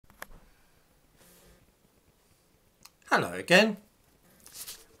Hello again.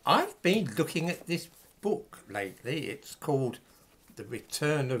 I've been looking at this book lately. It's called The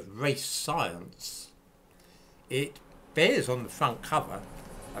Return of Race Science. It bears on the front cover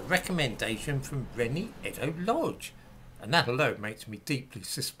a recommendation from Rennie Edo Lodge, and that alone makes me deeply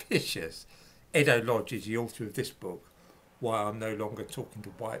suspicious. Edo Lodge is the author of this book, Why I'm No Longer Talking to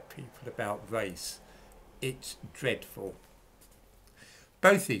White People About Race. It's dreadful.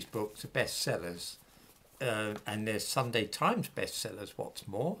 Both these books are bestsellers. And they're Sunday Times bestsellers, what's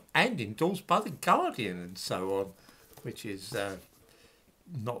more, and endorsed by The Guardian and so on, which is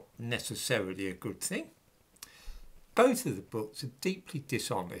not necessarily a good thing. Both of the books are deeply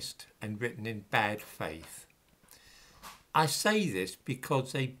dishonest and written in bad faith. I say this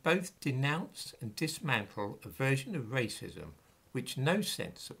because they both denounce and dismantle a version of racism which no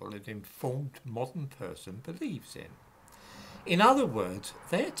sensible and informed modern person believes in. In other words,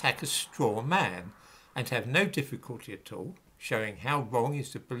 they attack a straw man and have no difficulty at all showing how wrong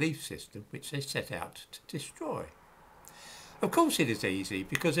is the belief system which they set out to destroy. Of course it is easy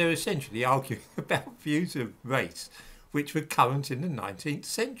because they're essentially arguing about views of race which were current in the 19th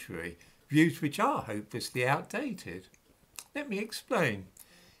century, views which are hopelessly outdated. Let me explain.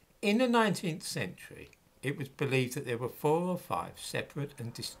 In the 19th century, it was believed that there were 4 or 5 separate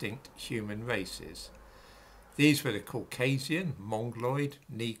and distinct human races. These were the Caucasian, Mongoloid,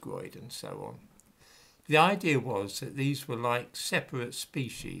 Negroid and so on. The idea was that these were like separate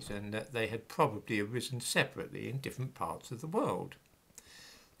species and that they had probably arisen separately in different parts of the world.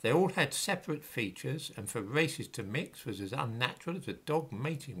 They all had separate features, and for races to mix was as unnatural as a dog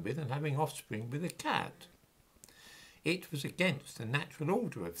mating with and having offspring with a cat. It was against the natural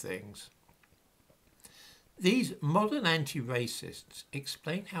order of things. These modern anti-racists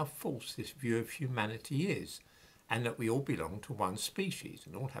explain how false this view of humanity is, and that we all belong to one species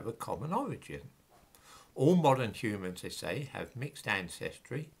and all have a common origin. All modern humans, they say, have mixed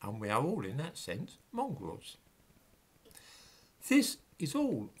ancestry, and we are all, in that sense, mongrels. This is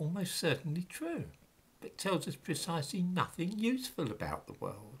all almost certainly true, but tells us precisely nothing useful about the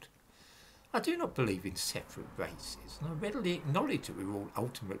world. I do not believe in separate races, and I readily acknowledge that we are all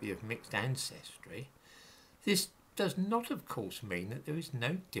ultimately of mixed ancestry. This does not, of course, mean that there is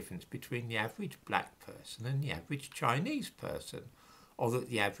no difference between the average black person and the average Chinese person, or that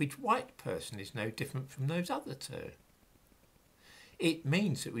the average white person is no different from those other two. It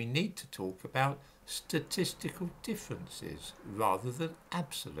means that we need to talk about statistical differences rather than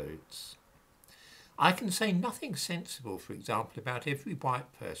absolutes. I can say nothing sensible, for example, about every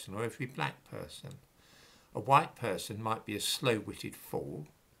white person or every black person. A white person might be a slow-witted fool,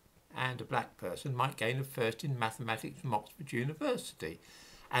 and a black person might gain a first in mathematics from Oxford University,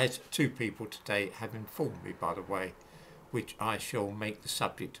 as 2 people today have informed me, by the way, which I shall make the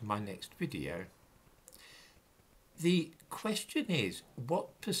subject of my next video. The question is,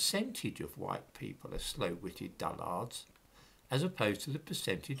 what percentage of white people are slow-witted dullards, as opposed to the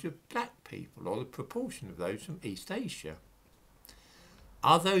percentage of black people, or the proportion of those from East Asia?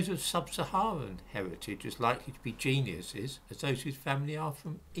 Are those of sub-Saharan heritage as likely to be geniuses as those whose family are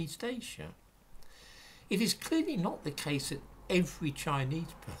from East Asia? It is clearly not the case that every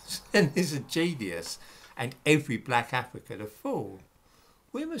Chinese person is a genius and every black African a fool.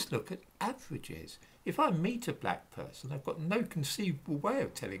 We must look at averages. If I meet a black person, I've got no conceivable way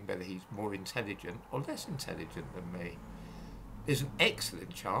of telling whether he's more intelligent or less intelligent than me. There's an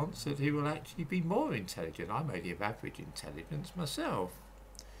excellent chance that he will actually be more intelligent. I'm only of average intelligence myself.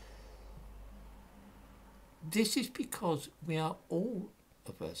 This is because we are all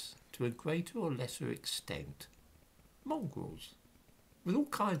of us, to a greater or lesser extent, mongrels, with all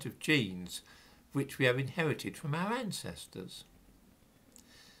kinds of genes which we have inherited from our ancestors.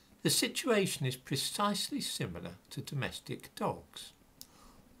 The situation is precisely similar to domestic dogs.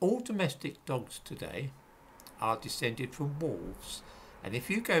 All domestic dogs today are descended from wolves, and if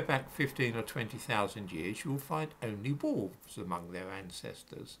you go back 15 or 20,000 years, you will find only wolves among their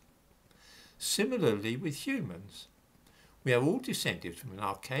ancestors. Similarly with humans, we are all descended from an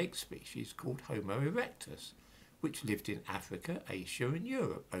archaic species called Homo erectus, which lived in Africa, Asia and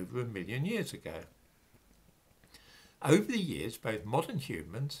Europe over 1 million years ago. Over the years, both modern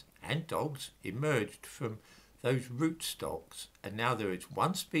humans and dogs emerged from those rootstocks, and now there is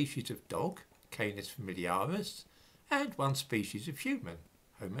one species of dog, Canis familiaris, and one species of human,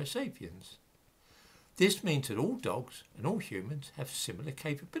 Homo sapiens. This means that all dogs and all humans have similar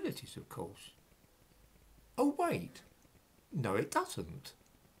capabilities, of course. Oh wait, no it doesn't.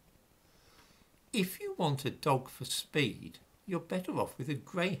 If you want a dog for speed, you're better off with a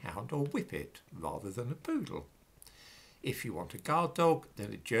greyhound or whippet rather than a poodle. If you want a guard dog,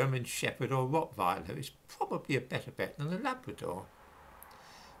 then a German Shepherd or Rottweiler is probably a better bet than a Labrador.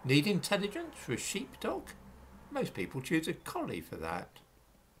 Need intelligence for a sheepdog? Most people choose a collie for that.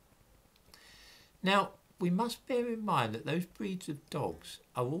 Now, we must bear in mind that those breeds of dogs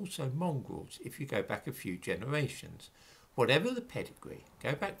are also mongrels if you go back a few generations. Whatever the pedigree,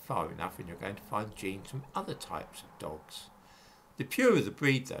 go back far enough and you're going to find genes from other types of dogs. The purer the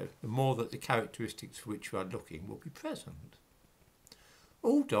breed, though, the more that the characteristics for which you are looking will be present.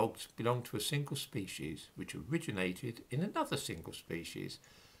 All dogs belong to a single species which originated in another single species,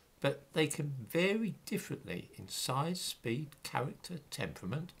 but they can vary differently in size, speed, character,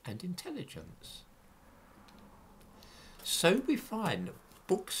 temperament and intelligence. So we find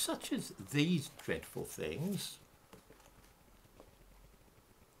books such as these dreadful things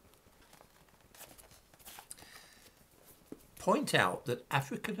point out that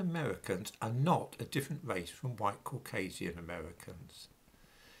African Americans are not a different race from white Caucasian Americans.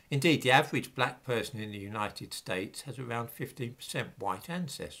 Indeed, the average black person in the United States has around 15% white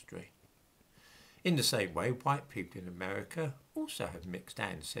ancestry. In the same way, white people in America also have mixed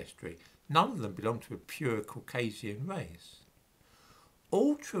ancestry. None of them belong to a pure Caucasian race.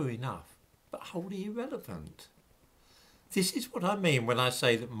 All true enough, but wholly irrelevant. This is what I mean when I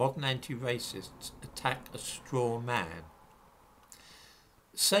say that modern anti-racists attack a straw man.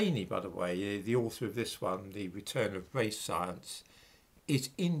 Saini, by the way, the author of this one, The Return of Race Science, is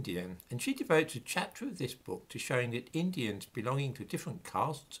Indian, and she devotes a chapter of this book to showing that Indians belonging to different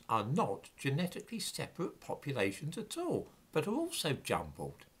castes are not genetically separate populations at all, but are also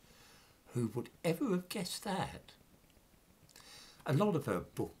jumbled. Who would ever have guessed that? A lot of her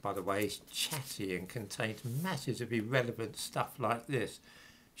book, by the way, is chatty and contains masses of irrelevant stuff like this.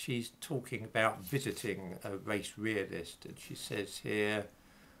 She's talking about visiting a race realist, and she says here,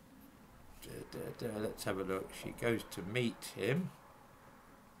 let's have a look. She goes to meet him,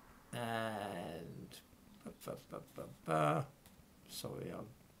 and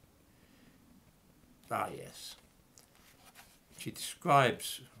yes. She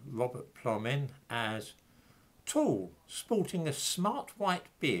describes Robert Plomin as tall, sporting a smart white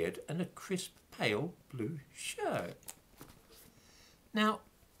beard and a crisp pale blue shirt. Now,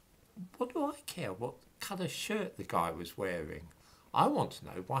 what do I care what colour shirt the guy was wearing? I want to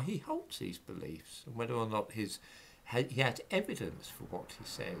know why he holds these beliefs and whether or not he had evidence for what he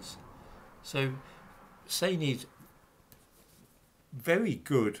says. So Saini's very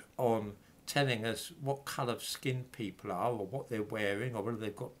good on telling us what colour of skin people are or what they're wearing or whether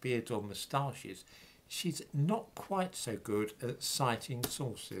they've got beards or moustaches. She's not quite so good at citing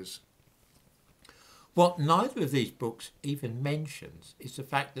sources. What neither of these books even mentions is the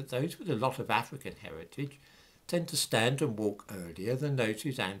fact that those with a lot of African heritage tend to stand and walk earlier than those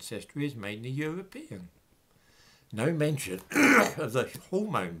whose ancestry is mainly European. No mention of the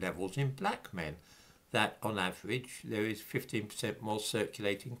hormone levels in black men, that on average there is 15% more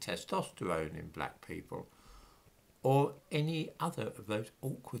circulating testosterone in black people, or any other of those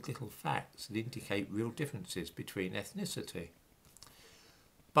awkward little facts that indicate real differences between ethnicity.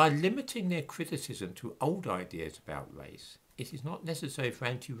 By limiting their criticism to old ideas about race, it is not necessary for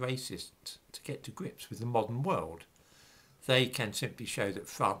anti-racists to get to grips with the modern world. They can simply show that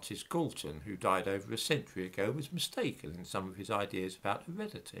Francis Galton, who died over a century ago, was mistaken in some of his ideas about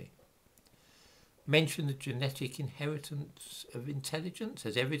heredity. Mention the genetic inheritance of intelligence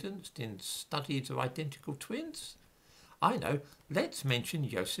as evidenced in studies of identical twins? I know, let's mention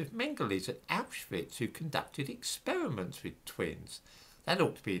Josef Mengele at Auschwitz, who conducted experiments with twins. That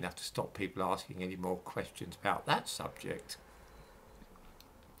ought to be enough to stop people asking any more questions about that subject.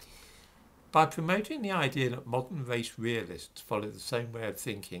 By promoting the idea that modern race realists follow the same way of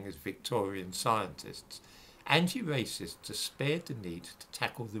thinking as Victorian scientists, anti-racists are spared the need to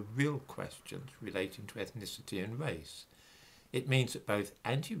tackle the real questions relating to ethnicity and race. It means that both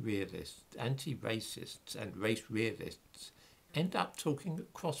anti-racists and race realists end up talking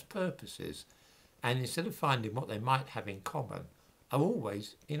at cross purposes, and instead of finding what they might have in common, are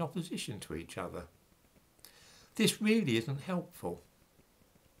always in opposition to each other. This really isn't helpful.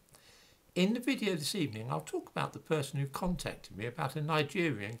 In the video this evening, I'll talk about the person who contacted me about a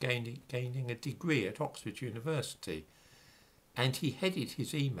Nigerian gaining a degree at Oxford University, and he headed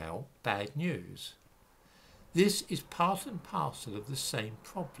his email "Bad News." This is part and parcel of the same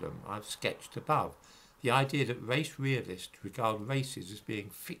problem I've sketched above, the idea that race realists regard races as being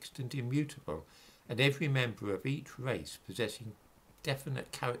fixed and immutable, and every member of each race possessing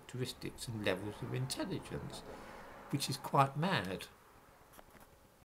definite characteristics and levels of intelligence, which is quite mad.